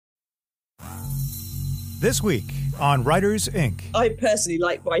This week on Writers Inc. I personally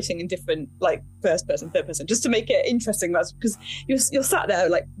like writing in different, like first person, third person, just to make it interesting. That's because you're sat there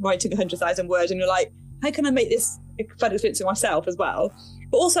like writing 100,000 words and you're like, how can I make this a fun experience for myself as well?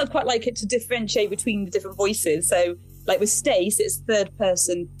 But also I'd quite like it to differentiate between the different voices. So like with Stace, it's third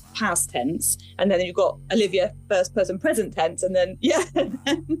person past tense, and then you've got Olivia first person present tense, and then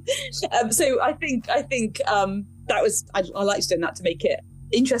so I think that was I liked doing that to make it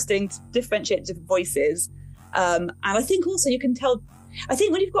interesting, to differentiate different voices, and I think also you can tell. I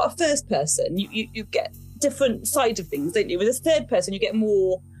think when you've got a first person, you get different sides of things, don't you? With a third person, you get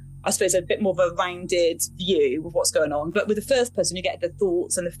more, I suppose, a bit more of a rounded view of what's going on. But with the first person, you get the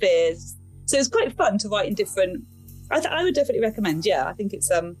thoughts and the fears. So it's quite fun to write in different. I would definitely recommend. Yeah, I think it's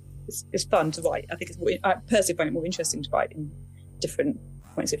fun to write. I think it's more. I personally find it more interesting to write in different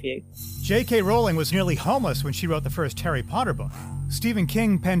points of view. J.K. Rowling was nearly homeless when she wrote the first Harry Potter book. Stephen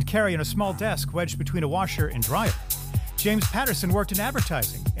King penned Carrie in a small desk wedged between a washer and dryer. James Patterson worked in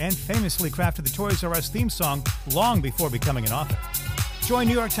advertising and famously crafted the Toys R Us theme song long before becoming an author. Join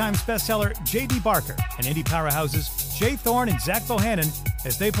New York Times bestseller J.D. Barker and indie powerhouses Jay Thorne and Zach Bohannon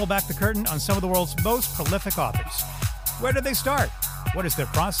as they pull back the curtain on some of the world's most prolific authors. Where did they start? What is their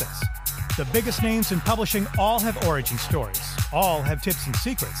process? The biggest names in publishing all have origin stories. All have tips and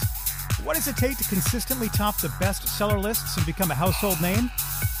secrets. What does it take to consistently top the bestseller lists and become a household name?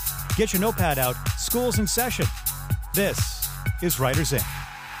 Get your notepad out. School's in session. This is Writers Inc.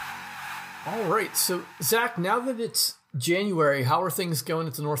 All right. So, Zach, now that it's January, how are things going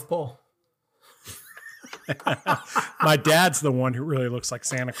at the North Pole? My dad's the one who really looks like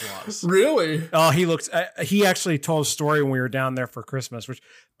Santa Claus. Really? Oh, he actually told a story when we were down there for Christmas, which,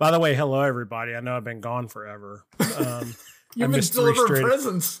 by the way, hello, everybody. I know I've been gone forever. You've been delivering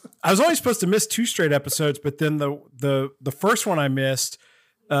presents. I was only supposed to miss 2 straight episodes, but then the first one I missed,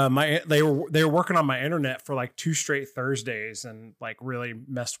 they were working on my internet for like 2 straight Thursdays and like really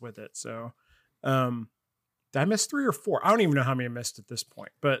messed with it. So, did I miss 3 or 4? I don't even know how many I missed at this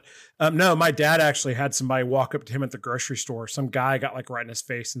point. But no, my dad actually had somebody walk up to him at the grocery store. Some guy got like right in his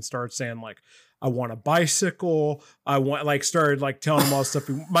face and started saying like, I want a bicycle. I want started like telling him all this stuff.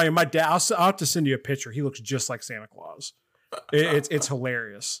 My dad, I'll have to send you a picture. He looks just like Santa Claus. It's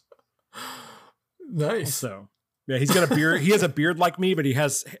hilarious. Nice. So yeah, he's got a beard. He has a beard like me, but he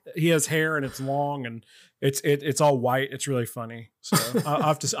has hair and it's long and it's all white. It's really funny. So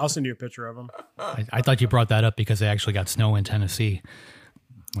I'll send you a picture of him. I thought you brought that up because they actually got snow in Tennessee.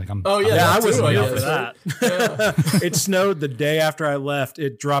 I wasn't here for that. Yeah. It snowed the day after I left.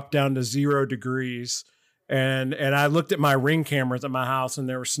 It dropped down to 0 degrees, and I looked at my Ring cameras at my house, and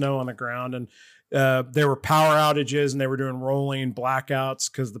there was snow on the ground, and there were power outages, and they were doing rolling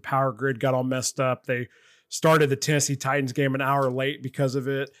blackouts because the power grid got all messed up. They started the Tennessee Titans game an hour late because of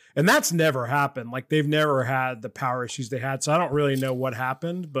it. And that's never happened. Like they've never had the power issues they had. So I don't really know what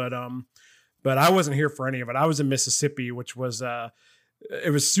happened, but I wasn't here for any of it. I was in Mississippi, which was,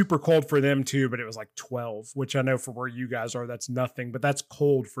 it was super cold for them too, but it was like 12, which I know for where you guys are, that's nothing, but that's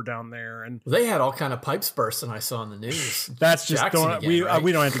cold for down there. And they had all kind of pipes bursting. I saw in the news. That's just we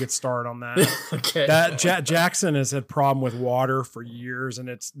don't have to get started on that. Okay. Jackson has had problem with water for years, and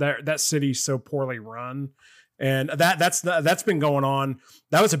it's that city's so poorly run. And that's been going on.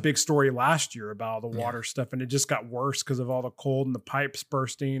 That was a big story last year about all the water stuff, and it just got worse because of all the cold and the pipes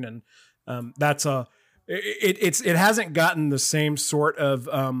bursting. And it hasn't gotten the same sort of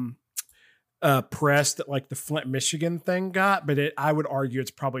press that like the Flint, Michigan thing got, but I would argue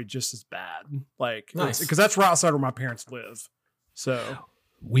it's probably just as bad. Like, nice, because that's right outside where my parents live. So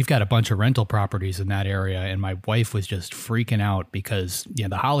we've got a bunch of rental properties in that area, and my wife was just freaking out because the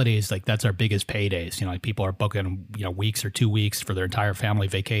holidays, like that's our biggest paydays. Like people are booking weeks or 2 weeks for their entire family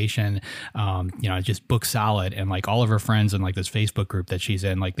vacation. Just book solid, and like all of her friends in like this Facebook group that she's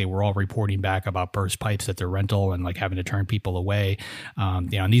in, like they were all reporting back about burst pipes at their rental and like having to turn people away.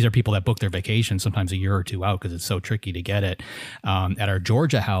 And these are people that book their vacation sometimes a year or 2 out because it's so tricky to get it. At our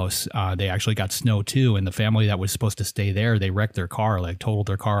Georgia house, they actually got snow too, and the family that was supposed to stay there, they wrecked their car, like totaled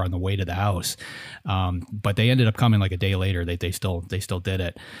their car on the way to the house. But they ended up coming like a day later. They still did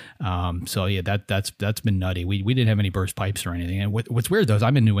it. So yeah, that's been nutty. We didn't have any burst pipes or anything. And what's weird though is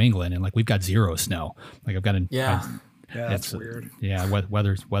I'm in New England and like we've got 0 snow. Like I've got that's weird. Yeah,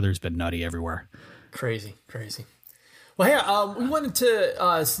 weather's been nutty everywhere. Crazy. Well, yeah, we wanted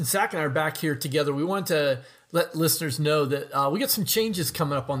to since Zach and I are back here together, we wanted to let listeners know that we got some changes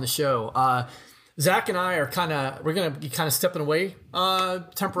coming up on the show. Zach and I are we're going to be kind of stepping away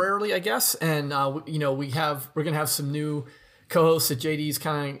temporarily, I guess. And, we're going to have some new co-hosts that JD's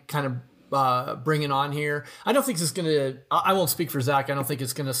kind of bringing on here. I don't think it's going to, I won't speak for Zach. I don't think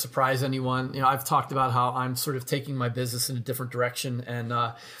it's going to surprise anyone. I've talked about how I'm sort of taking my business in a different direction and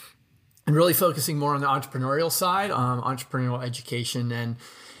really focusing more on the entrepreneurial side, entrepreneurial education.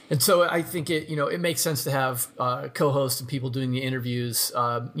 And so I think it makes sense to have co-hosts and people doing the interviews,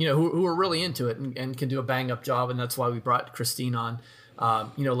 who are really into it and can do a bang up job. And that's why we brought Christine on,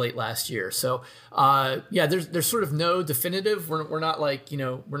 late last year. So, there's sort of no definitive. We're not like,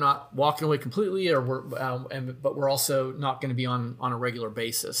 we're not walking away completely, but we're also not going to be on a regular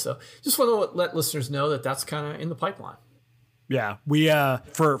basis. So just want to let listeners know that that's kind of in the pipeline. Yeah, we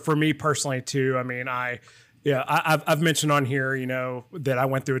for me personally too. I mean, I've mentioned on here, that I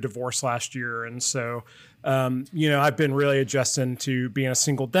went through a divorce last year. And so, I've been really adjusting to being a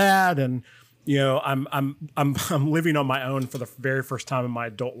single dad and, I'm living on my own for the very first time in my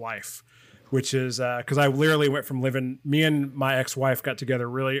adult life, which is, cause I literally went from me and my ex-wife got together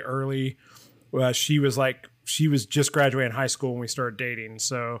really early. She was just graduating high school when we started dating.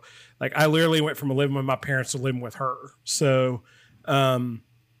 So like, I literally went from living with my parents to living with her. So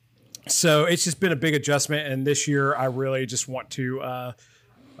it's just been a big adjustment. And this year I really just want to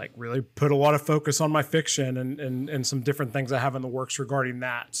really put a lot of focus on my fiction and some different things I have in the works regarding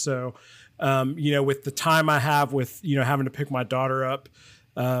that. So, with the time I have with, having to pick my daughter up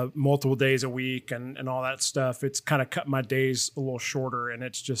multiple days a week and all that stuff, it's kind of cut my days a little shorter. And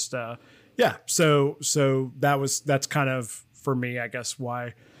it's just, So that's kind of for me, I guess,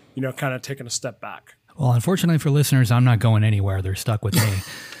 why, kind of taking a step back. Well, unfortunately for listeners, I'm not going anywhere. They're stuck with me.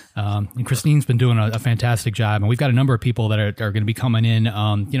 And Christine's been doing a fantastic job, and we've got a number of people that are going to be coming in,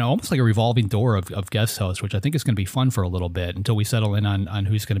 almost like a revolving door of guest hosts, which I think is going to be fun for a little bit until we settle in on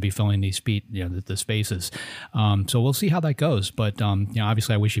who's going to be filling these the spaces. So we'll see how that goes. But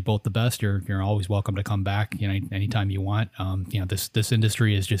obviously, I wish you both the best. You're always welcome to come back, anytime you want. This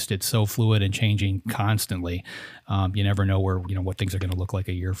industry is it's so fluid and changing constantly. You never know where what things are going to look like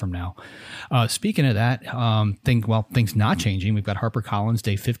a year from now. Speaking of that, things not changing. We've got HarperCollins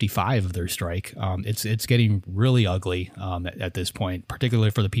Day 55 of their strike. It's getting really ugly at this point,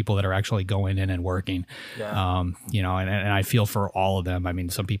 particularly for the people that are actually going in and working. Yeah. And I feel for all of them. I mean,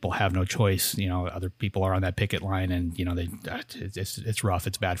 some people have no choice. Other people are on that picket line, and it's rough.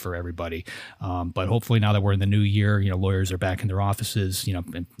 It's bad for everybody. But hopefully, now that we're in the new year, lawyers are back in their offices.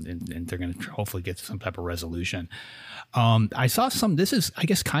 And they're going to hopefully get some type of resolution. I saw this is, I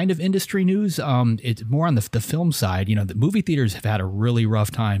guess, kind of industry news. It's more on the film side. The movie theaters have had a really rough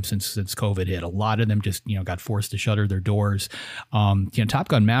time since COVID hit. A lot of them just, got forced to shutter their doors. Top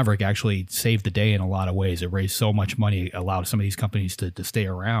Gun Maverick actually saved the day in a lot of ways. It raised so much money, allowed some of these companies to stay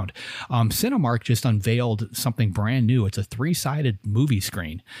around. Cinemark just unveiled something brand new. It's a 3-sided movie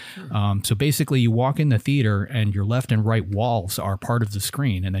screen. So basically you walk in the theater and your left and right walls are part of the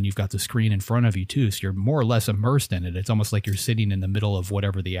screen. And then you've got the screen in front of you too. So you're more or less immersed in it. It's almost like you're sitting in the middle of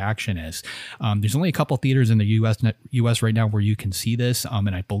whatever the action is. There's only a couple theaters in the U.S. right now where you can see this,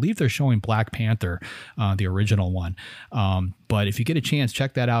 and I believe they're showing Black Panther, the original one. But if you get a chance,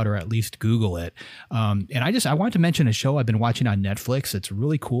 check that out or at least Google it. And I wanted to mention a show I've been watching on Netflix. It's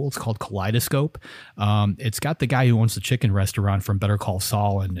really cool. It's called Kaleidoscope. It's got the guy who owns the chicken restaurant from Better Call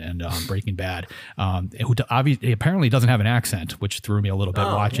Saul and Breaking Bad, who obviously apparently doesn't have an accent, which threw me a little bit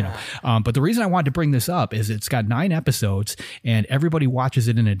watching him. But the reason I wanted to bring this up is it's got 9 episodes and everybody watches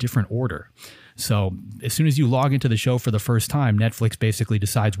it in a different order. So as soon as you log into the show for the first time, Netflix basically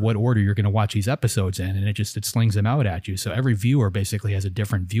decides what order you're going to watch these episodes in, and it slings them out at you. So every viewer basically has a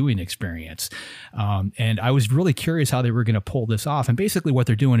different viewing experience. And I was really curious how they were going to pull this off. And basically what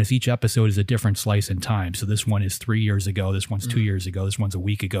they're doing is each episode is a different slice in time. So this one is 3 years ago, this one's 2 years ago, this one's a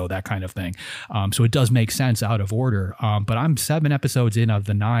week ago, that kind of thing. So it does make sense out of order. But I'm 7 episodes in of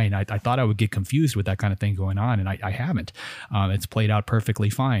the 9. I thought I would get confused with that kind of thing going on, and I haven't. It's played out perfectly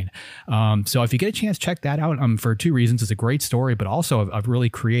fine. So if you get a chance, check that out for 2 reasons. It's a great story, but also a really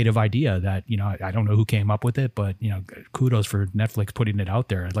creative idea that, I don't know who came up with it, but, kudos for Netflix putting it out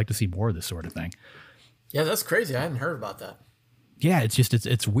there. I'd like to see more of this sort of thing. Yeah, that's crazy. I hadn't heard about that. Yeah,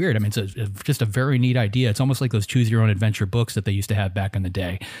 it's weird. I mean, it's just a very neat idea. It's almost like those choose your own adventure books that they used to have back in the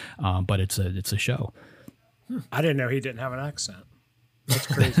day. But it's a show. I didn't know he didn't have an accent. That's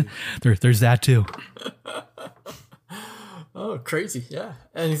crazy. There's that too. Oh, crazy. Yeah.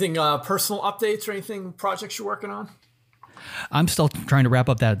 Anything personal updates or anything projects you're working on? I'm still trying to wrap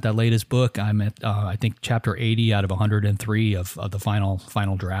up that latest book. I'm at, I think, chapter 80 out of 103 of the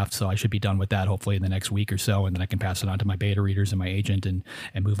final draft. So I should be done with that hopefully in the next week or so. And then I can pass it on to my beta readers and my agent and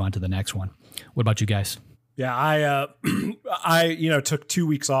move on to the next one. What about you guys? Yeah, I took 2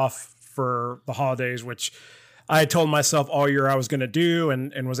 weeks off for the holidays, which I had told myself all year I was going to do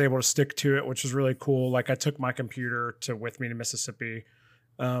and was able to stick to it, which was really cool. Like I took my computer with me to Mississippi,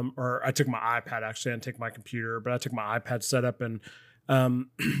 or I took my iPad. Actually, I didn't take my computer, but I took my iPad set up, and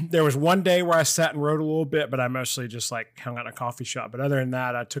there was one day where I sat and wrote a little bit, but I mostly just like hung out in a coffee shop. But other than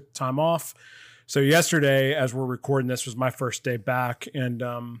that, I took time off. So yesterday, as we're recording this, was my first day back, and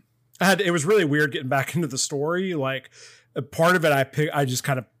it was really weird getting back into the story. Like a part of it, I just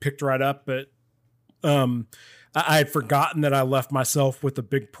kind of picked right up, but I had forgotten that I left myself with a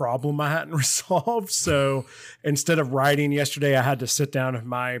big problem I hadn't resolved. So instead of writing yesterday, I had to sit down with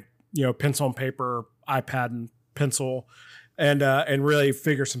my, pencil and paper, iPad and pencil, and really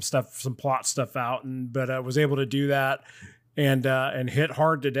figure some plot stuff out. But I was able to do that and hit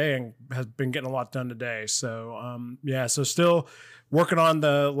hard today, and has been getting a lot done today. So, so still working on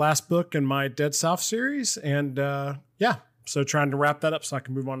the last book in my Dead South series. And, so trying to wrap that up so I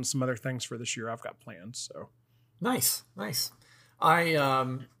can move on to some other things for this year. I've got plans. So. Nice.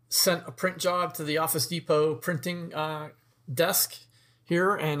 I sent a print job to the Office Depot printing desk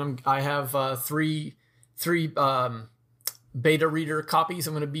here, and I have three beta reader copies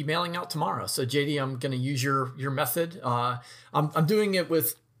I'm going to be mailing out tomorrow. So JD, I'm going to use your method. I'm doing it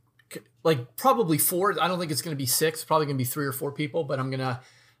with like probably 4. I don't think it's going to be 6. Probably going to be 3 or 4 people, but I'm going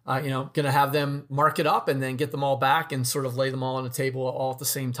to have them mark it up and then get them all back and sort of lay them all on the table all at the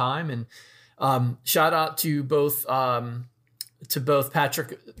same time. And shout out to both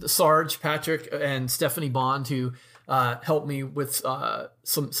Patrick and Stephanie Bond, who helped me with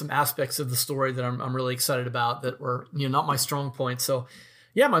some aspects of the story that I'm really excited about, that were not my strong points. So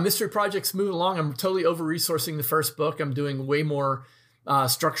yeah, my mystery project's moving along. I'm totally over-resourcing the first book. I'm doing way more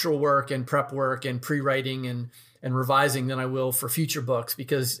structural work and prep work and pre-writing and revising than I will for future books,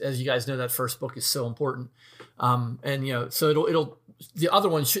 because as you guys know, that first book is so important. So it'll the other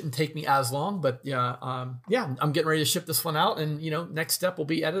one shouldn't take me as long, but I'm getting ready to ship this one out, and next step will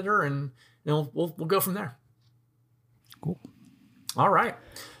be editor, and we'll go from there. Cool. All right.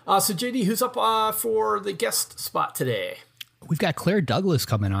 So JD, who's up for the guest spot today? We've got Claire Douglas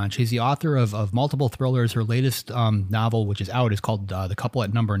coming on. She's the author of multiple thrillers. Her latest novel, which is out, is called The Couple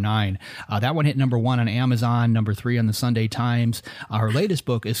at Number 9. That one hit number 1 on Amazon, number 3 on the Sunday Times. Her latest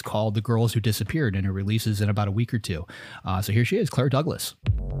book is called The Girls Who Disappeared, and it releases in about a week or 2. So here she is, Claire Douglas.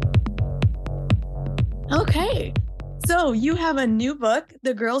 Okay. So you have a new book,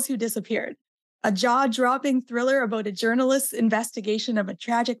 The Girls Who Disappeared, a jaw-dropping thriller about a journalist's investigation of a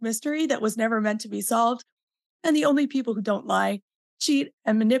tragic mystery that was never meant to be solved. And the only people who don't lie, cheat,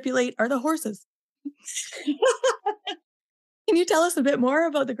 and manipulate are the horses. Can you tell us a bit more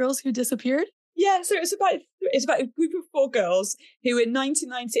about The Girls Who Disappeared? Yeah, so it's about a group of 4 girls who in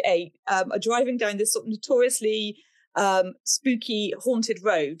 1998 are driving down this sort of notoriously spooky haunted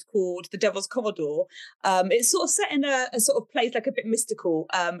road called the Devil's Corridor. It's sort of set in a sort of place like a bit mystical.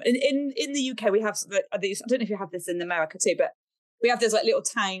 In the UK we have these, I don't know if you have this in America too, but we have those like little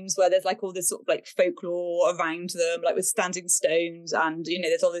towns where there's like all this sort of like folklore around them, like with standing stones, and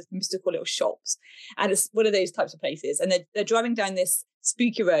there's all these mystical little shops, and it's one of those types of places. And they're driving down this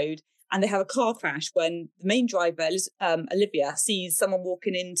spooky road, and they have a car crash when the main driver, Olivia, sees someone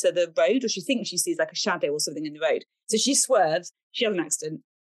walking into the road, or she thinks she sees like a shadow or something in the road. So she swerves. She has an accident.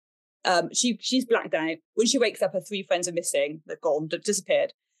 She's blacked out. When she wakes up, her 3 friends are missing. They're gone. They've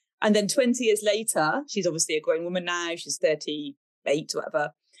disappeared. And then 20 years later, she's obviously a grown woman now. She's 38 or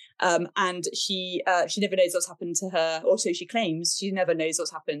whatever. And she never knows what's happened to her, or so she claims. She never knows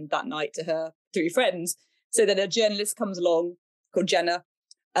what's happened that night to her 3 friends. So then a journalist comes along called Jenna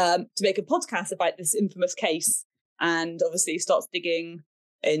to make a podcast about this infamous case, and obviously starts digging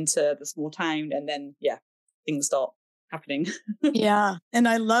into the small town, and then things start happening. Yeah. And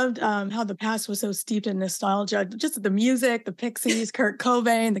I loved how the past was so steeped in nostalgia, just the music, the Pixies, Kurt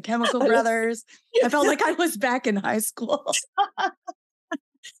Cobain, the Chemical Brothers. I felt like I was back in high school.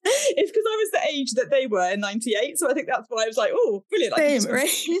 It's because I was the age that they were in 98. So I think that's why I was like, oh, brilliant. Same, right?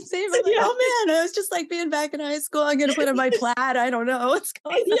 Same. I'm like, oh man, I was just like being back in high school. I'm going to put on my plaid. I don't know what's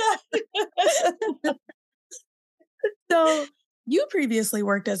going on. Yeah. So you previously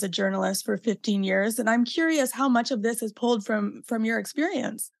worked as a journalist for 15 years, and I'm curious how much of this is pulled from your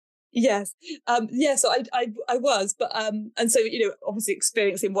experience. Yes. So I was, but, and so, obviously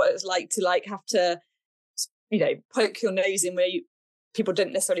experiencing what it was like to have to, poke your nose in where people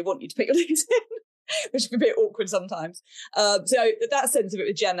don't necessarily want you to put your nose in, which can be a bit awkward sometimes. So that sense of it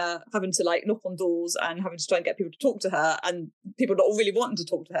with Jenna, having to knock on doors and having to try and get people to talk to her, and people not really wanting to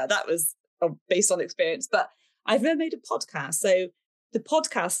talk to her, that was based on experience. But I've never made a podcast. So the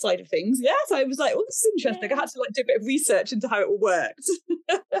podcast side of things, so I was like, oh, this is interesting. I had to do a bit of research into how it all worked.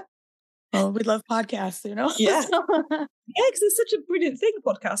 Oh, we love podcasts, you know? Yeah. Yeah, because it's such a brilliant thing, a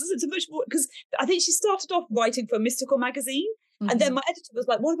podcast. It's a much more, because I think she started off writing for a mystical magazine. And then my editor was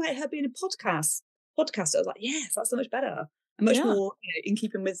like, what about her being a podcaster? I was like, yes, that's so much better. And much more in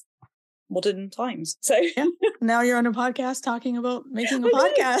keeping with modern times. So now you're on a podcast talking about making a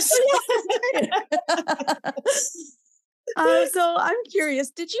podcast. So I'm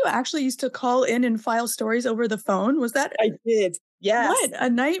curious, did you actually used to call in and file stories over the phone? Was that? I did. Yes. What a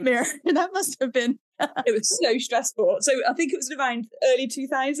nightmare. That must have been. It was so stressful. So I think it was around early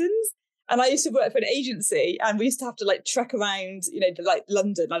 2000s. And I used to work for an agency, and we used to have to like trek around, to like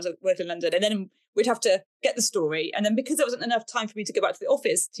London. I was working in London, and then we'd have to get the story. And then because there wasn't enough time for me to go back to the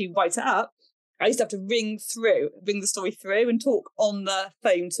office to write it up, I used to have to ring the story through and talk on the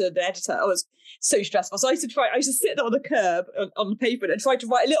phone to the editor. I was so stressful. So I used to sit there on the curb on the pavement and try to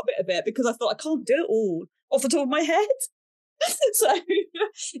write a little bit of it, because I thought I can't do it all off the top of my head. So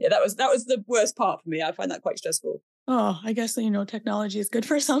yeah, that was the worst part for me. I find that quite stressful. Oh, I guess, technology is good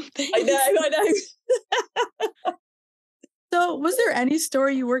for something. I know. So was there any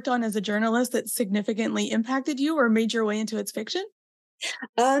story you worked on as a journalist that significantly impacted you or made your way into its fiction?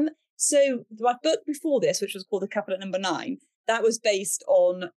 So my book before this, which was called The Couple at Number 9, that was based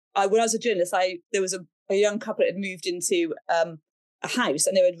on, when I was a journalist, there was a young couple that had moved into a house,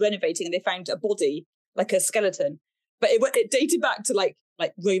 and they were renovating, and they found a body, like a skeleton. But it dated back to like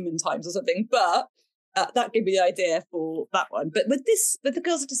Roman times or something. But that gave me the idea for that one. But with The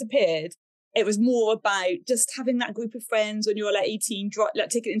Girls That Disappeared, it was more about just having that group of friends when you're like 18,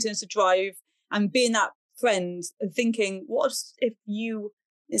 taking it into to drive and being that friend and thinking, what if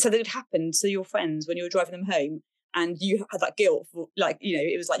so that it happened to your friends when you were driving them home, and you had that guilt for,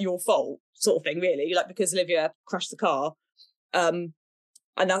 it was like your fault sort of thing, really, like because Olivia crashed the car.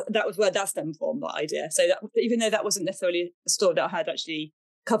 And that was where that stemmed from, that idea. So even though that wasn't necessarily a story that I had actually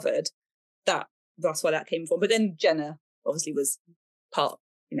covered, that's where that came from. But then Jenna obviously was part,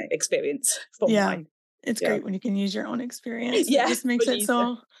 experience from mine. It's great when you can use your own experience. Yeah, it just makes it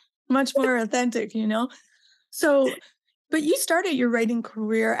so much more authentic, So, but you started your writing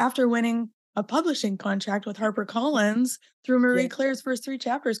career after winning a publishing contract with HarperCollins through Marie Claire's First 3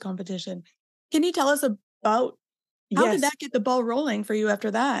 Chapters competition. Can you tell us about how did that get the ball rolling for you after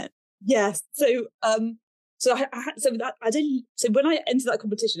that? Yes. So, when I entered that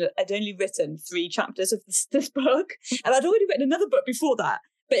competition, I'd only written 3 chapters of this book, and I'd already written another book before that,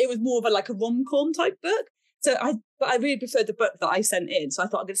 but it was more of a rom-com type book. So I really preferred the book that I sent in. So I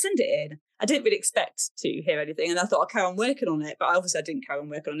thought I'm going to send it in. I didn't really expect to hear anything, and I thought I'll carry on working on it. But obviously I didn't carry on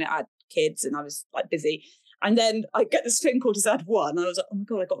working on it. I had kids and I was busy. And then I get this phone call to say I'd won. And I was like, oh my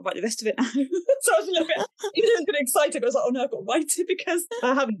God, I got to write the rest of it now. So I was a little bit excited. I was like, oh no, I've got to write it because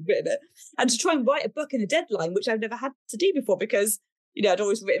I haven't written it. And to try and write a book in a deadline, which I've never had to do before because, I'd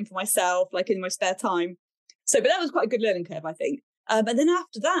always written for myself, in my spare time. But that was quite a good learning curve, I think. And then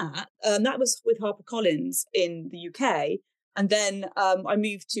after that, that was with HarperCollins in the UK. And then I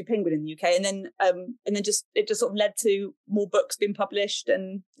moved to Penguin in the UK, and then it just sort of led to more books being published,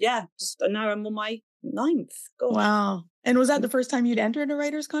 and now I'm on my 9th. God. Wow! And was that the first time you'd entered a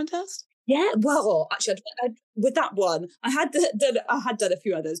writers' contest? Yeah, well, actually, with that one, I had done a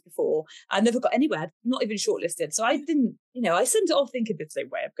few others before. I never got anywhere, not even shortlisted. So I didn't, I sent it off thinking there's no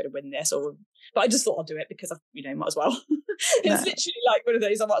way I'm going to win this, but I just thought I'll do it because I, might as well. It's literally like one of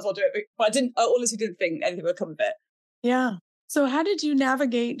those, I might as well do it. But I honestly didn't think anything would come of it. Yeah. So how did you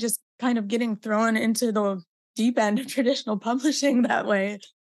navigate just kind of getting thrown into the deep end of traditional publishing that way?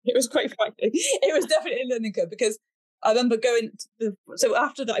 It was quite frightening. It was definitely a learning curve because I remember so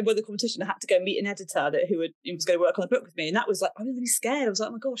after that I won the competition, I had to go meet an editor who was going to work on the book with me. And that was I was really scared. I was like,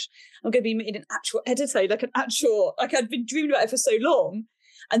 oh my gosh, I'm going to be meeting an actual editor, I'd been dreaming about it for so long.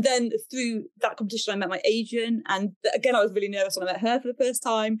 And then through that competition, I met my agent. And again, I was really nervous when I met her for the first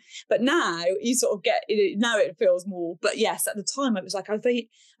time. But now you sort of get, now it feels more. But yes, at the time, I was I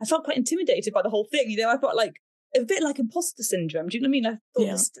felt quite intimidated by the whole thing. I felt a bit like imposter syndrome. Do you know what I mean? I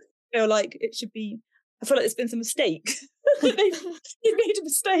thought feel like it should be, I feel like there's been some mistake. They've made a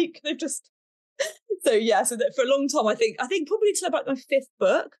mistake. They've just, so that for a long time, I think probably till about my 5th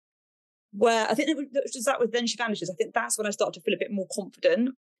book, where I think that was Then She Vanishes. I think that's when I started to feel a bit more confident.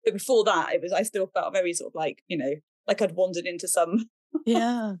 But before that, I still felt very sort of like I'd wandered into some.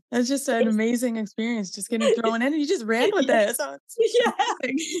 Yeah, it's just an amazing experience, just getting thrown in and you just ran with it. So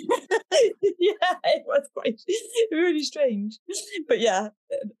it was quite really strange. But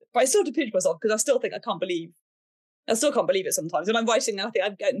I still have to pinch myself because I still think I still can't believe it sometimes. When I'm writing, I think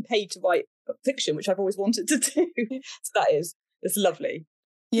I'm getting paid to write fiction, which I've always wanted to do. So it's lovely.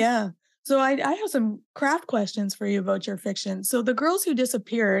 Yeah. So I have some craft questions for you about your fiction. So The Girls Who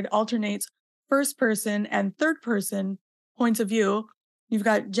Disappeared alternates first person and third person points of view. You've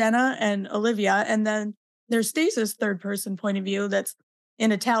got Jenna and Olivia, and then there's Stace's third person point of view that's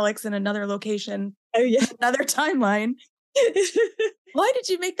in italics in another location. Oh, yeah. Another timeline. Why did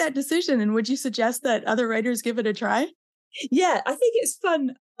you make that decision? And would you suggest that other writers give it a try? Yeah, I think it's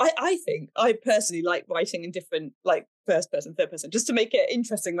fun. I personally like writing in different, like, first person, third person, just to make it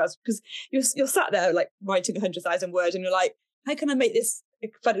interesting. That's because you're sat there like writing 100,000 words and you're like, how can I make this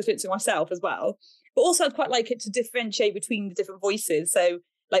fun experience for myself as well? But also I'd quite like it to differentiate between the different voices. So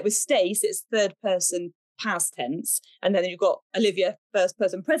like with Stace, it's third person past tense, and then you've got Olivia first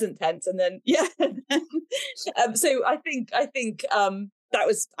person present tense, and then so I think that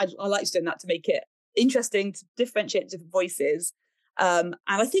was I liked doing that to make it interesting, to differentiate different voices, and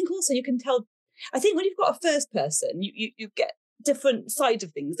I think also you can tell. I think when you've got a first person, you get different sides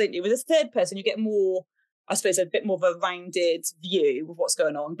of things, don't you? With a third person, you get more, I suppose, a bit more of a rounded view of what's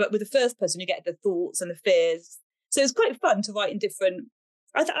going on. But with the first person, you get the thoughts and the fears. So it's quite fun to write in different.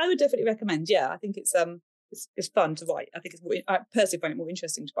 I would definitely recommend. Yeah, I think it's fun to write. I think I personally find it more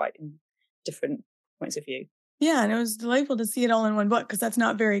interesting to write in different points of view. Yeah, and it was delightful to see it all in one book because that's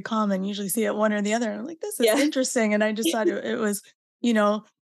not very common. Usually see it one or the other. And I'm like, this is interesting. And I just thought it was,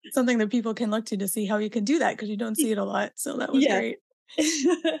 something that people can look to see how you can do that because you don't see it a lot. So that was great.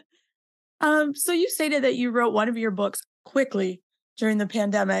 So you stated that you wrote one of your books quickly during the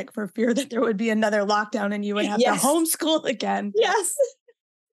pandemic for fear that there would be another lockdown and you would have to homeschool again. Yes.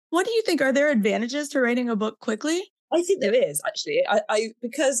 What do you think? Are there advantages to writing a book quickly? I think there is, actually. I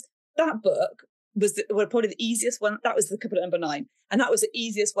because that book was probably the easiest one. That was the couplet number 9. And that was the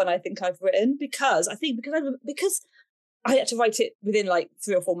easiest one I think I've written because I had to write it within like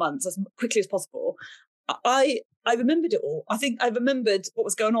 3 or 4 months as quickly as possible. I remembered it all. I think I remembered what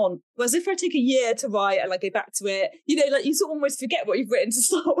was going on. Whereas if I take a year to write and like go back to it, like you sort of almost forget what you've written to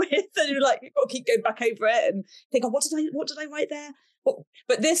start with, and you're like you've got to keep going back over it and think, oh, what did I write there?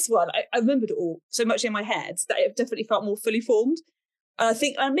 But this one, I remembered it all so much in my head that it definitely felt more fully formed. And I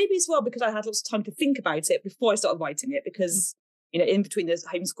think, and maybe as well because I had lots of time to think about it before I started writing it, because in between the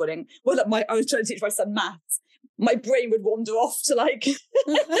homeschooling, I was trying to teach my son maths. My brain would wander off to like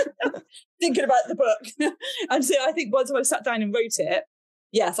thinking about the book. And so I think once I sat down and wrote it,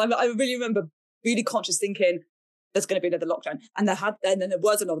 yes, I really remember really conscious thinking, there's going to be another lockdown. And then there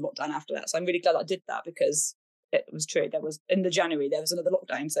was another lockdown after that. So I'm really glad I did that because it was true. There was, in the January, there was another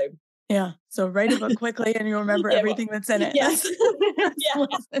lockdown. So yeah. So write a book quickly and you'll remember everything that's in it. Yes.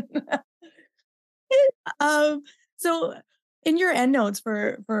 So in your endnotes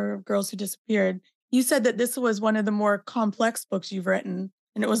for Girls Who Disappeared, you said that this was one of the more complex books you've written,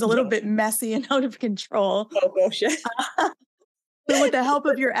 and it was a little bit messy and out of control. Oh, gosh, yeah. So with the help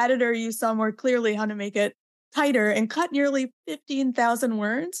of your editor, you saw more clearly how to make it tighter and cut nearly 15,000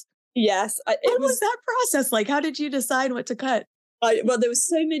 words. Yes. What was that process like? How did you decide what to cut? Well, there was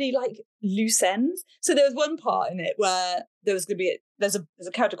so many like loose ends. So there was one part in it where there was going to be there's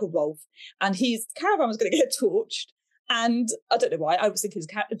a character called Rolf, and his caravan was going to get torched. And I don't know why. I was thinking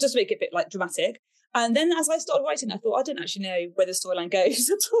just to make it a bit like dramatic. And then as I started writing, I thought, I don't actually know where the storyline goes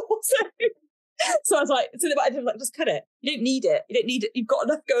at all. So I was like, just cut it. You don't need it. You've got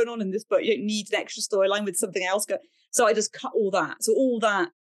enough going on in this book. You don't need an extra storyline with something else. So I just cut all that. So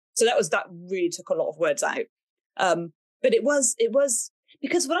that really took a lot of words out. But it was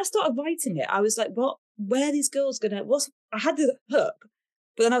because when I started writing it, I was like, where are these girls gonna? I had the hook,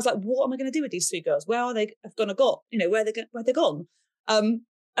 but then I was like, what am I going to do with these 3 girls? Where are they gonna go? Where they're gone?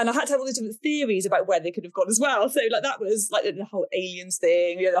 And I had to have all these different theories about where they could have gone as well. So like that was like the whole aliens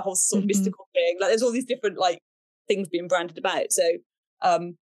thing, the whole sort of mystical thing. Like there's all these different like things being branded about. So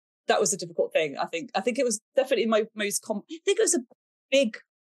that was a difficult thing. I think it was definitely my most. I think it was a big,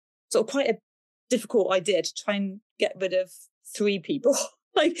 sort of quite a difficult idea to try and get rid of 3 people.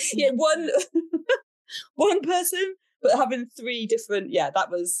 Like one person, but having 3 different. Yeah,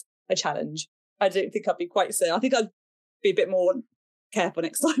 that was a challenge. I don't think I'd be quite so. I think I'd be a bit more careful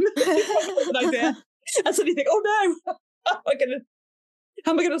next time. An idea. And suddenly think, oh no,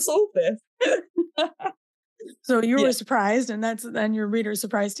 how am I gonna solve this? So you were surprised, and then your reader's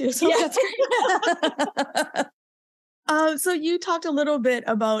surprised too. So that's great. So you talked a little bit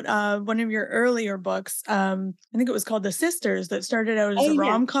about one of your earlier books. I think it was called The Sisters, that started out as a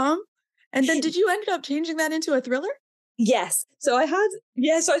rom-com. And then did you end up changing that into a thriller? Yes. So I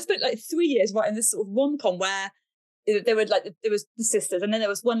spent like 3 years writing this sort of rom-com where there was the sisters, and then there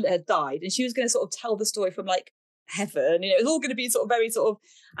was one that had died, and she was going to sort of tell the story from like heaven. It was all going to be sort of very sort of,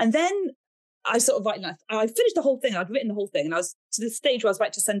 and then I sort of I finished the whole thing. I'd written the whole thing, and I was to the stage where I was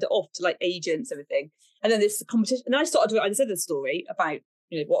about to send it off to like agents and everything. And then this competition, and I said the story about,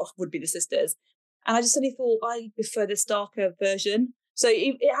 what would be the sisters. And I just suddenly thought I prefer this darker version. So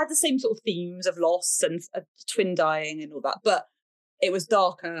it had the same sort of themes of loss and twin dying and all that, but it was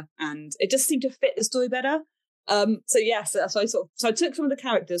darker and it just seemed to fit the story better. So I took some of the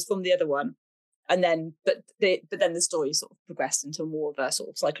characters from the other one, and then but then the story sort of progressed into more of a sort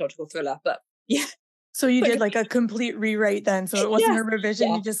of psychological thriller. But yeah. So you did like a complete rewrite then. So it wasn't a revision.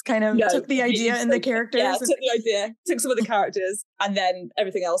 Yeah. You just kind of took the idea and the characters. Yeah, I took the idea, took some of the characters, and then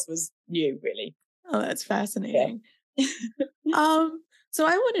everything else was new, really. Oh, that's fascinating. Yeah. So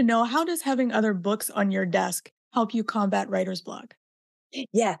I want to know, how does having other books on your desk help you combat writer's block?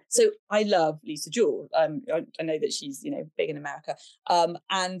 Yeah, so I love Lisa Jewell. I know that she's big in America,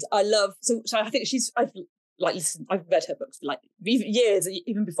 and I love so I think I've read her books for like years,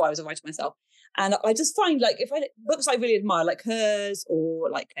 even before I was a writer myself. And I just find like books I really admire, like hers or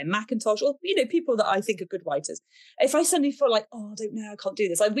like Mackintosh, or people that I think are good writers. If I suddenly feel like, oh, I don't know, I can't do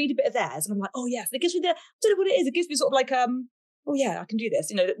this, I read a bit of theirs and I'm like, oh yes, it gives me I don't know what it is. It gives me sort of like oh yeah, I can do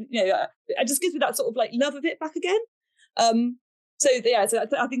this. It just gives me that sort of like love of it back again. So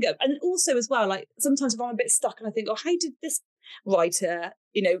I think, and also as well, like sometimes if I'm a bit stuck and I think, oh, how did this writer,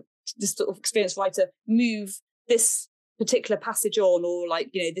 this sort of experienced writer move this particular passage on, or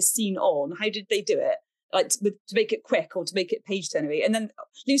like this scene on? How did they do it? Like to make it quick or to make it page turnery? And then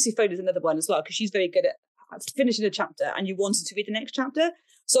Lucy Foley is another one as well, because she's very good at finishing a chapter and you wanted to read the next chapter.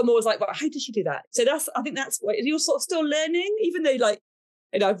 So I'm always like, well, how did she do that? So I think that's what you're sort of still learning, even though like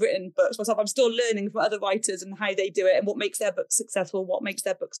I've written books myself, I'm still learning from other writers and how they do it and what makes their books successful, what makes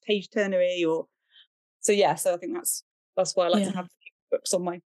their books page turnery. So I think that's why I like to have books on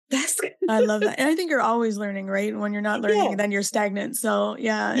my desk. I love that. And I think you're always learning, right? When you're not learning, then you're stagnant. So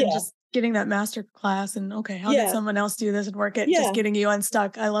and just getting that master class and how did someone else do this and work it, just getting you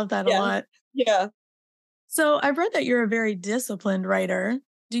unstuck. I love that a lot. Yeah. So I've read that you're a very disciplined writer.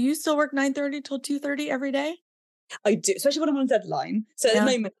 Do you still work 9:30 till 2:30 every day? I do, especially when I'm on a deadline. So at the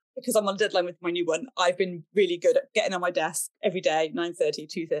moment, because I'm on a deadline with my new one, I've been really good at getting on my desk every day, 9:30,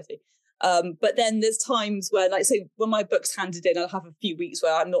 2:30. But then there's times where, like, say, when my book's handed in, I'll have a few weeks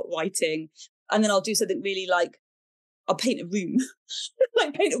where I'm not writing, and then I'll do something really like, I'll paint a room,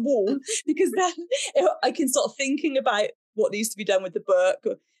 like paint a wall, because then I can start thinking about what needs to be done with the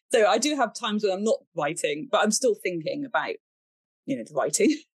book. So I do have times when I'm not writing, but I'm still thinking about, the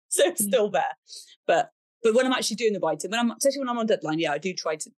writing. So it's still there. But when I'm actually doing the writing, especially when I'm on deadline, I do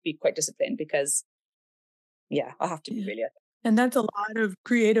try to be quite disciplined because, I have to be really. And that's a lot of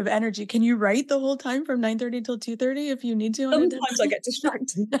creative energy. Can you write the whole time from 9:30 till 2:30 if you need to? Sometimes I get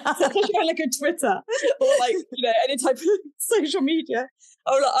distracted, especially on like a Twitter or like any type of social media.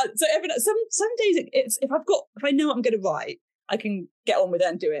 Some days if I know what I'm going to write, I can get on with it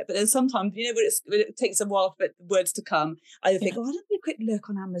and do it. But then sometimes, when it takes a while for the words to come, I think, I'll have a quick look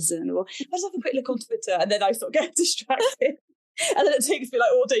on Amazon, or I'll just have a quick look on Twitter. And then I sort of get distracted. And then it takes me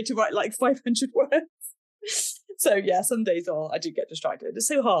like all day to write like 500 words. So some days I do get distracted. It's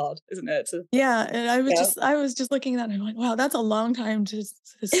so hard, isn't it? And I was just looking at that and I'm like, wow, that's a long time to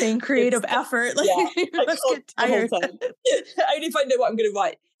sustain creative effort. Like, you must get tired. Only if I know what I'm going to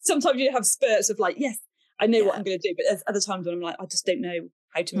write. Sometimes you have spurts of like, yes, I know what I'm going to do, but there's other times when I'm like, I just don't know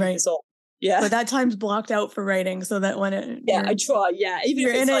how to move this on. Yeah, but that time's blocked out for writing, so that when I try. Yeah, even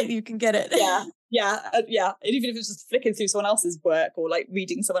if you're in it, you can get it. Yeah. And even if it's just flicking through someone else's work or like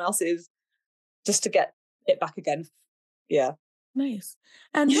reading someone else's, just to get it back again. Yeah. Nice.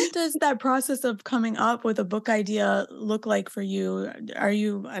 And what does that process of coming up with a book idea look like for you? Are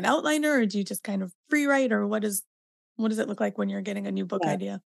you an outliner, or do you just kind of free write, or what does it look like when you're getting a new book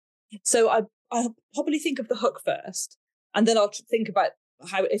idea? So I'll probably think of the hook first, and then I'll think about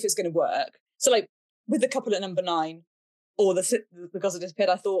if it's going to work. So like with the couple at number 9 or the girls that disappeared,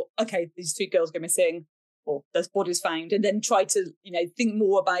 I thought, okay, these 3 girls go missing or there's bodies found, and then try to, think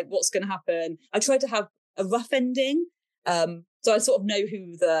more about what's going to happen. I try to have a rough ending. So I sort of know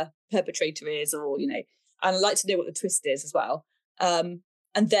who the perpetrator is, or, and I like to know what the twist is as well. And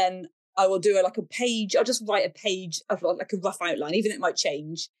then I will do a page. I'll just write a page of like a rough outline, even if it might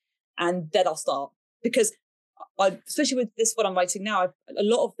change. And then I'll start, because especially with this one I'm writing now, a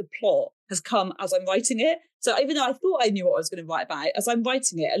lot of the plot has come as I'm writing it. So even though I thought I knew what I was going to write about, as I'm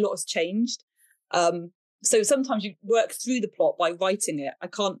writing it, a lot has changed. So sometimes you work through the plot by writing it.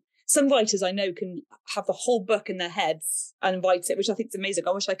 Some writers I know can have the whole book in their heads and write it, which I think is amazing.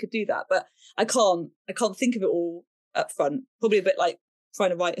 I wish I could do that, but I can't think of it all up front. Probably a bit like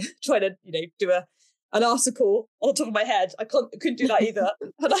trying to do an article on top of my head. I couldn't do that either.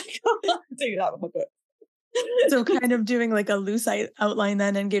 And I can't do that with my book. So kind of doing like a loose outline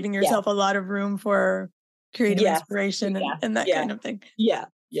then and giving yourself a lot of room for creative inspiration and that kind of thing. Yeah.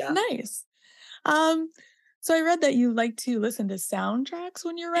 Nice. So I read that you like to listen to soundtracks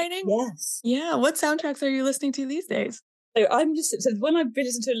when you're writing. Yes. Yeah. What soundtracks are you listening to these days? So the one I've been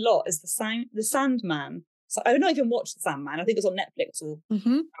listening to a lot is the Sandman. So I've not even watched the Sandman. I think it's on Netflix or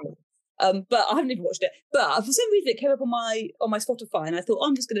but I haven't even watched it. But for some reason it came up on my Spotify and I thought,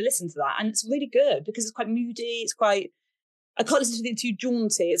 I'm just going to listen to that. And it's really good because it's quite moody. I can't listen to anything too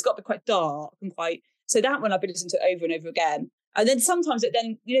jaunty. It's got to be quite dark and so that one I've been listening to over and over again. And then sometimes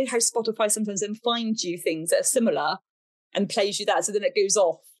you know how Spotify sometimes then finds you things that are similar and plays you that. So then it goes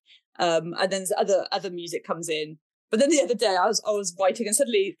off. And then other music comes in. But then the other day I was writing and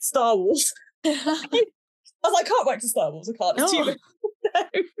suddenly Star Wars. I was like, I can't write to Star Wars. I can't.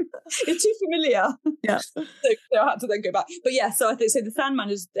 It's too familiar. Yeah. So I had to then go back. But yeah, so I think the Sandman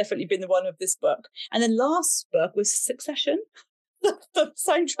has definitely been the one of this book. And then last book was Succession. The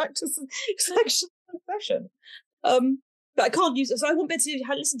soundtrack to Succession. But I can't use it. So I won't be able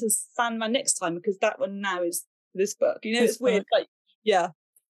to listen to Sandman next time because that one now is this book. You know, it's weird. Like, yeah.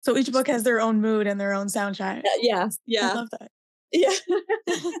 So each book has their own mood and their own soundtrack. Yeah. I love that. Yeah.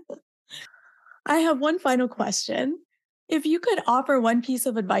 I have one final question. If you could offer one piece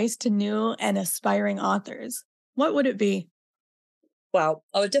of advice to new and aspiring authors, what would it be? Well,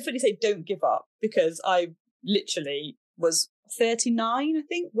 I would definitely say don't give up because I literally was 39, I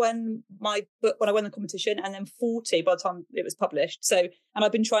think, when I won the competition, and then 40 by the time it was published. So, and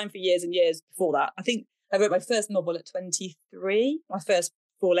I've been trying for years and years before that. I think I wrote my first novel at 23, my first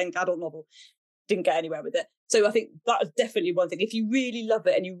full-length adult novel. Didn't get anywhere with it. So I think that is definitely one thing. If you really love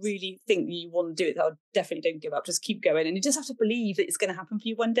it and you really think you want to do it, I would definitely don't give up. Just keep going. And you just have to believe that it's going to happen for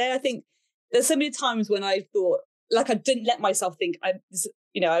you one day. I think there's so many times when I thought, like, I didn't let myself think, I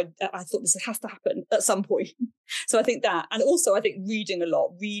thought this has to happen at some point. So I think that. And also I think reading a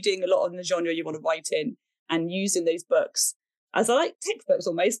lot in the genre you want to write in and using those books as like textbooks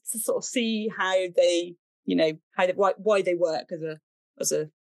almost to sort of see how they, why they work as a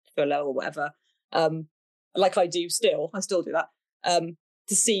thriller or whatever. Like I still do that,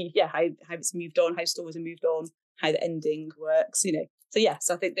 to see, how it's moved on, how stories have moved on, how the ending works,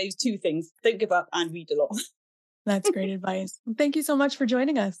 So I think those two things, don't give up and read a lot. That's great advice. Thank you so much for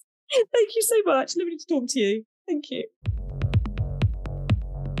joining us. Thank you so much. Lovely to talk to you. Thank you.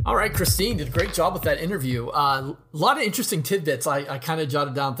 All right, Christine did a great job with that interview. A lot of interesting tidbits. I kind of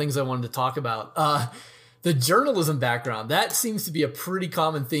jotted down things I wanted to talk about. The journalism background, that seems to be a pretty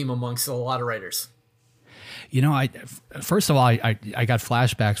common theme amongst a lot of writers. First of all, I got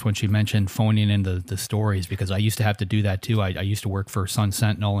flashbacks when she mentioned phoning in the stories because I used to have to do that too. I used to work for Sun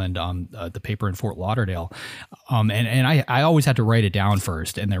Sentinel and the paper in Fort Lauderdale. And I always had to write it down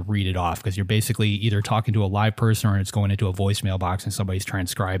first and then read it off because you're basically either talking to a live person or it's going into a voicemail box and somebody's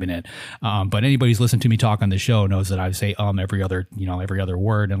transcribing it. But anybody who's listened to me talk on the show knows that I say every other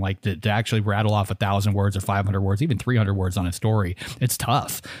word, and like to actually rattle off 1,000 words or 500 words, even 300 words on a story, it's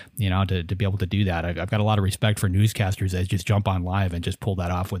tough, to be able to do that. I've got a lot of respect for newscasters that just jump on live and just pull that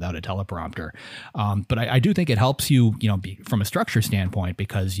off without a teleprompter. But I do think it helps you, from a structure standpoint,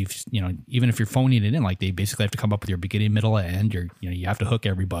 because even if you're phoning it in, like they basically have to come up with your beginning, middle, and end. You have to hook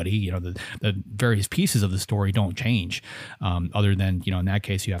everybody. The various pieces of the story don't change, other than in that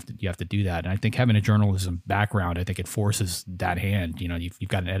case you have to do that. And I think having a journalism background, I think it forces that hand. You've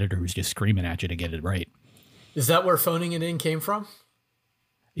got an editor who's just screaming at you to get it right. Is that where phoning it in came from?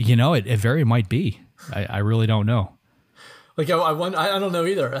 It very might be. I really don't know. Like I don't know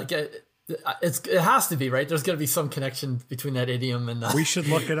either. Like it has to be, right. There's got to be some connection between that idiom and. We should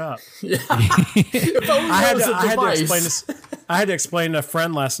look it up. Yeah. I had to explain to a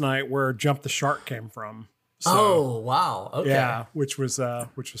friend last night where "jump the shark" came from. So, wow. Okay. Yeah, which was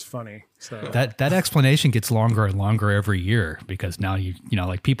funny. So that explanation gets longer and longer every year because now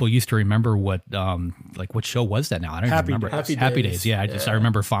like people used to remember what show was that now? I don't even remember. Happy Days. Yeah, I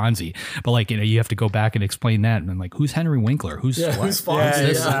remember Fonzie, but you have to go back and explain that and then who's Henry Winkler? Who's Fonzie? Yeah,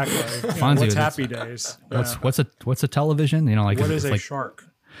 exactly. Fonzie. What's Happy Days? What's a television? What is a shark?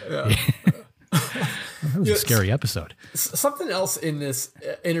 Yeah. That was a scary episode. Something else in this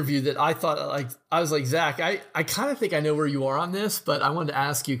interview that I thought, I was like, Zach, I kind of think I know where you are on this, but I wanted to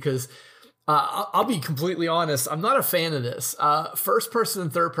ask you because I'll be completely honest. I'm not a fan of this. First person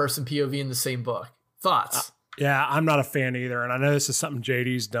and third person POV in the same book. Thoughts? Yeah, I'm not a fan either. And I know this is something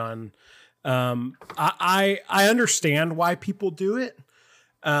JD's done. I understand why people do it.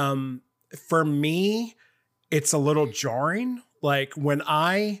 For me, it's a little jarring. Like when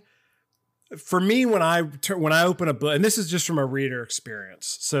I for me, when I open a book, and this is just from a reader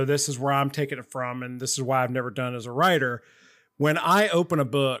experience, so this is where I'm taking it from, and this is why I've never done as a writer. When I open a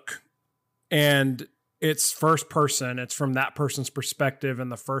book and it's first person, it's from that person's perspective in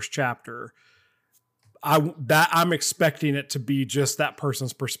the first chapter, I'm expecting it to be just that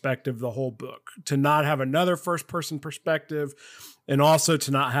person's perspective the whole book, to not have another first person perspective, and also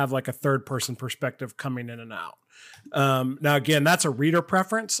to not have like a third person perspective coming in and out. Now, again, that's a reader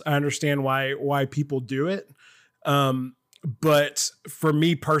preference. I understand why people do it. But for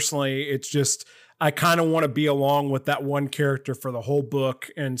me personally, it's just, I kind of want to be along with that one character for the whole book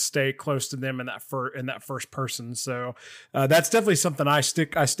and stay close to them in that first person. So that's definitely something I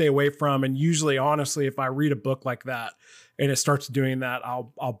stay away from. And usually, honestly, if I read a book like that and it starts doing that,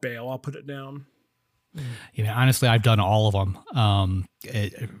 I'll bail. I'll put it down. Yeah, honestly, I've done all of them.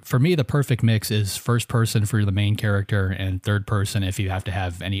 For me, the perfect mix is first person for the main character and third person if you have to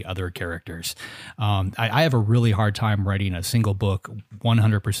have any other characters. I have a really hard time writing a single book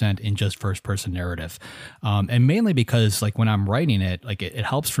 100% in just first person narrative. And mainly because like when I'm writing it, like it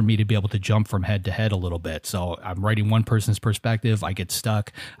helps for me to be able to jump from head to head a little bit. So I'm writing one person's perspective, I get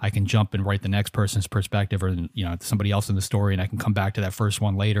stuck, I can jump and write the next person's perspective, or somebody else in the story, and I can come back to that first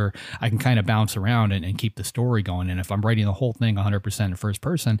one later. I can kind of bounce around and keep the story going. And if I'm writing the whole thing 100% in first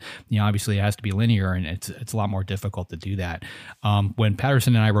person, obviously it has to be linear, and it's a lot more difficult to do that. When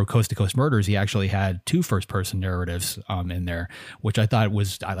Patterson and I wrote Coast to Coast Murders, he actually had 2 first person narratives in there, which I thought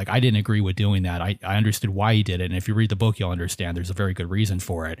was I didn't agree with doing that. I understood why he did it, and if you read the book, you'll understand there's a very good reason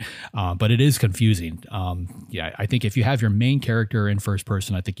for it. But it is confusing. I think if you have your main character in first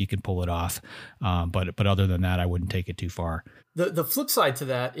person, I think you can pull it off. But other than that, I wouldn't take it too far. The flip side to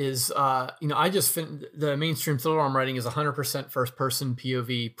that is, I just the mainstream thriller I'm writing is 100% first person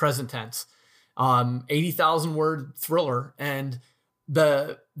POV, present tense, 80,000 word thriller. And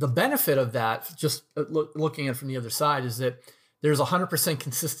the benefit of that, just looking at it from the other side, is that there's 100%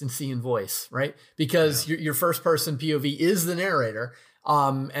 consistency in voice, right? Because your first person POV is the narrator.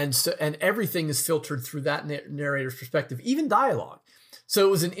 And everything is filtered through that narrator's perspective, even dialogue. So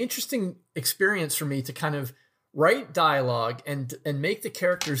it was an interesting experience for me to kind of write dialogue and make the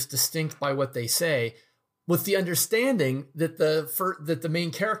characters distinct by what they say, with the understanding that the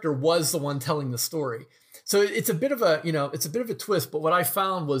main character was the one telling the story. So it's a bit of a twist. But what I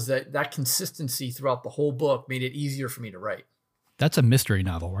found was that consistency throughout the whole book made it easier for me to write. That's a mystery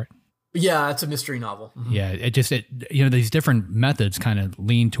novel, right? Yeah, it's a mystery novel. Mm-hmm. Yeah, these different methods kind of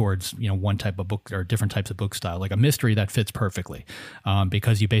lean towards, one type of book or different types of book style. Like a mystery that fits perfectly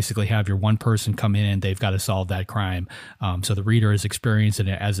because you basically have your one person come in and they've got to solve that crime. So the reader is experiencing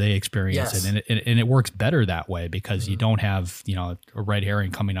it as they experience it. And it works better that way because you don't have, a red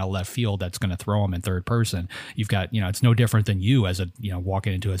herring coming out of left field that's going to throw them in third person. You've got, it's no different than you as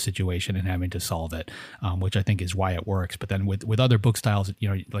walking into a situation and having to solve it, which I think is why it works. But then with other book styles,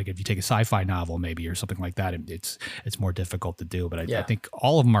 like if you take a sci-fi novel maybe or something like that, it's more difficult to do. But I think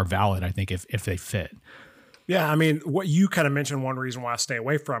all of them are valid, I think, if they fit. Yeah, I mean, what you kind of mentioned, one reason why I stay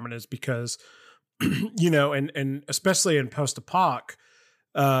away from it is because, and especially in post-apoc,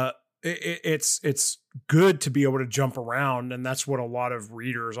 it's good to be able to jump around, and that's what a lot of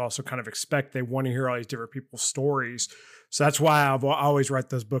readers also kind of expect. They want to hear all these different people's stories. So that's why I always write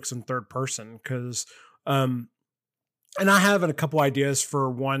those books in third person, because and I have a couple ideas for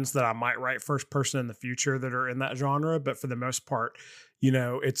ones that I might write first person in the future that are in that genre. But for the most part,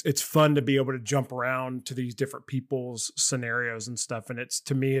 it's fun to be able to jump around to these different people's scenarios and stuff. And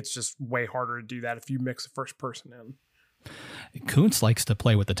to me, it's just way harder to do that if you mix a first person in. Kuntz likes to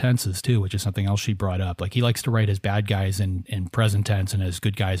play with the tenses too, which is something else she brought up. Like he likes to write his bad guys in present tense and his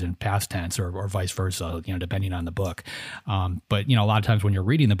good guys in past tense, or vice versa, depending on the book. But a lot of times when you're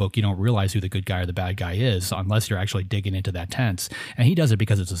reading the book, you don't realize who the good guy or the bad guy is unless you're actually digging into that tense. And he does it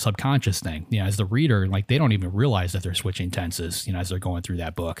because it's a subconscious thing. As the reader, like they don't even realize that they're switching tenses, as they're going through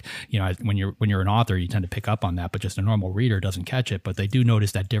that book. When you're an author, you tend to pick up on that, but just a normal reader doesn't catch it. But they do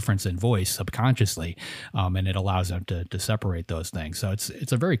notice that difference in voice subconsciously, and it allows them to separate those things. So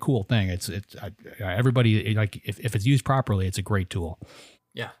it's a very cool thing. It's everybody, like if it's used properly, it's a great tool.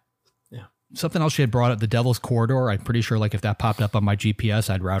 Yeah. Something else she had brought up, the Devil's Corridor. I'm pretty sure like if that popped up on my GPS,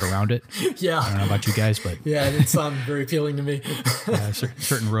 I'd route around it. Yeah. I don't know about you guys, but yeah, it sounds very appealing to me.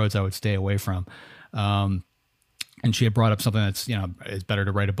 Certain roads I would stay away from. And she had brought up something that's, it's better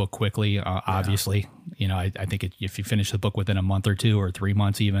to write a book quickly. Obviously, I think if you finish the book within a month or 2 or 3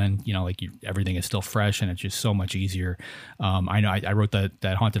 months, even, everything is still fresh and it's just so much easier. I know I wrote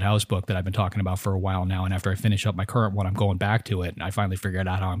that haunted house book that I've been talking about for a while now. And after I finish up my current one, I'm going back to it. And I finally figured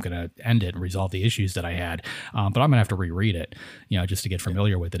out how I'm going to end it and resolve the issues that I had. But I'm going to have to reread it, just to get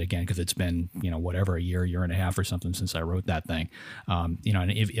familiar with it again, because it's been, whatever, a year and a half or something since I wrote that thing. And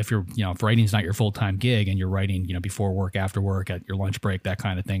if you're, if writing's not your full-time gig and you're writing, before work, after work, at your lunch break, that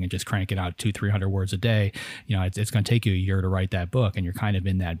kind of thing, and just cranking out 200-300 words a day, it's going to take you a year to write that book, and you're kind of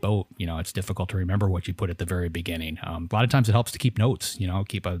in that boat. It's difficult to remember what you put at the very beginning. A lot of times it helps to keep notes,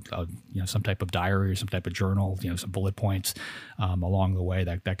 keep a some type of diary or some type of journal, some bullet points along the way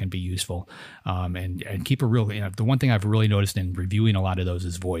that can be useful, and keep a real, the one thing I've really noticed in reviewing a lot of those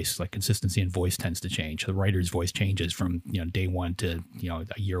is voice, like consistency in voice tends to change. The writer's voice changes from, day one to,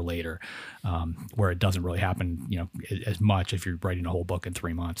 a year later, where it doesn't really happen, as much if you're writing a whole book in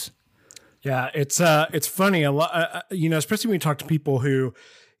 3 months. Yeah, it's funny a lot, especially when you talk to people who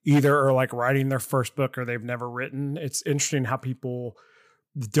either are like writing their first book or they've never written. It's interesting how people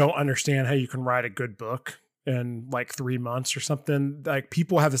don't understand how you can write a good book in like 3 months or something. Like,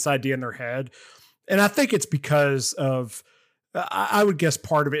 people have this idea in their head, and I think it's because of, I would guess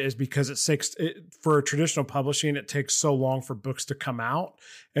part of it is because for traditional publishing, it takes so long for books to come out,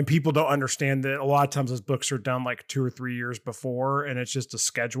 and people don't understand that a lot of times those books are done like 2 or 3 years before, and it's just a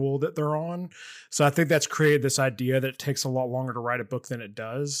schedule that they're on. So I think that's created this idea that it takes a lot longer to write a book than it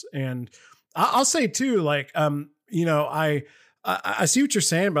does. And I'll say too, like, I see what you're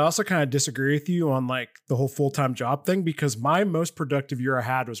saying, but I also kind of disagree with you on like the whole full-time job thing, because my most productive year I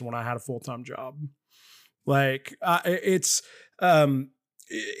had was when I had a full-time job. Like, it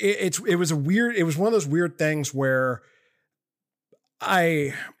was one of those weird things where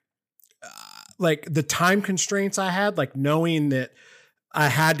like the time constraints I had, like knowing that I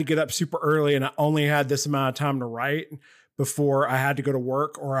had to get up super early and I only had this amount of time to write before I had to go to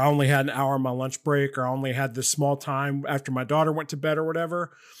work, or I only had an hour on my lunch break, or I only had this small time after my daughter went to bed or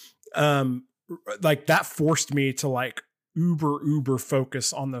whatever. Like, that forced me to like uber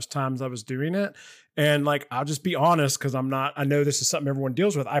focus on those times I was doing it. And like, I'll just be honest, because I know this is something everyone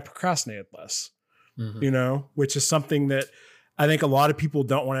deals with. I procrastinated less, which is something that I think a lot of people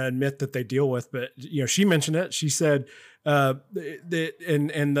don't want to admit that they deal with. But, she mentioned it. She said that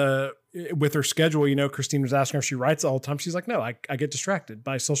with her schedule, Christine was asking her if she writes all the time. She's like, no, I get distracted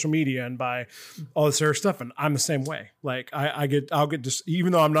by social media and by all this other stuff. And I'm the same way. Like,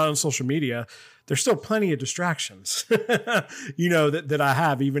 even though I'm not on social media, there's still plenty of distractions, that I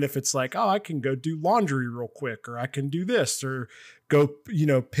have, even if it's like, oh, I can go do laundry real quick, or I can do this, or go,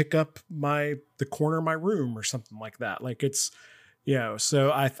 pick up the corner of my room or something like that. Like, it's,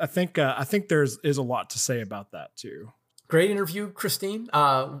 so I think is a lot to say about that too. Great interview, Christine.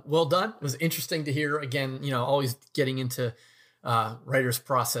 Well done. It was interesting to hear. Again, always getting into writer's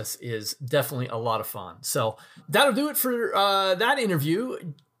process is definitely a lot of fun. So that'll do it for that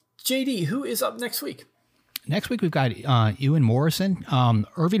interview. JD, who is up next week? Next week, we've got Ewan Morrison.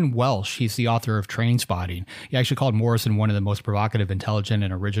 Irving Welsh, he's the author of Trainspotting. He actually called Morrison one of the most provocative, intelligent,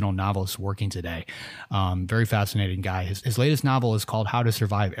 and original novelists working today. Very fascinating guy. His latest novel is called How to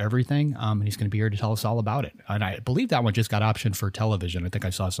Survive Everything, and he's going to be here to tell us all about it. And I believe that one just got optioned for television. I think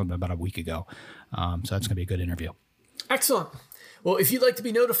I saw something about a week ago. So that's going to be a good interview. Excellent. Well, if you'd like to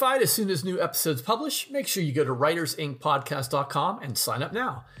be notified as soon as new episodes publish, make sure you go to writersincpodcast.com and sign up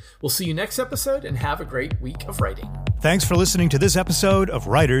now. We'll see you next episode, and have a great week of writing. Thanks for listening to this episode of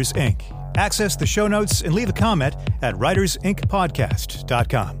Writers Inc. Access the show notes and leave a comment at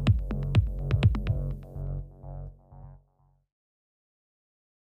writersincpodcast.com.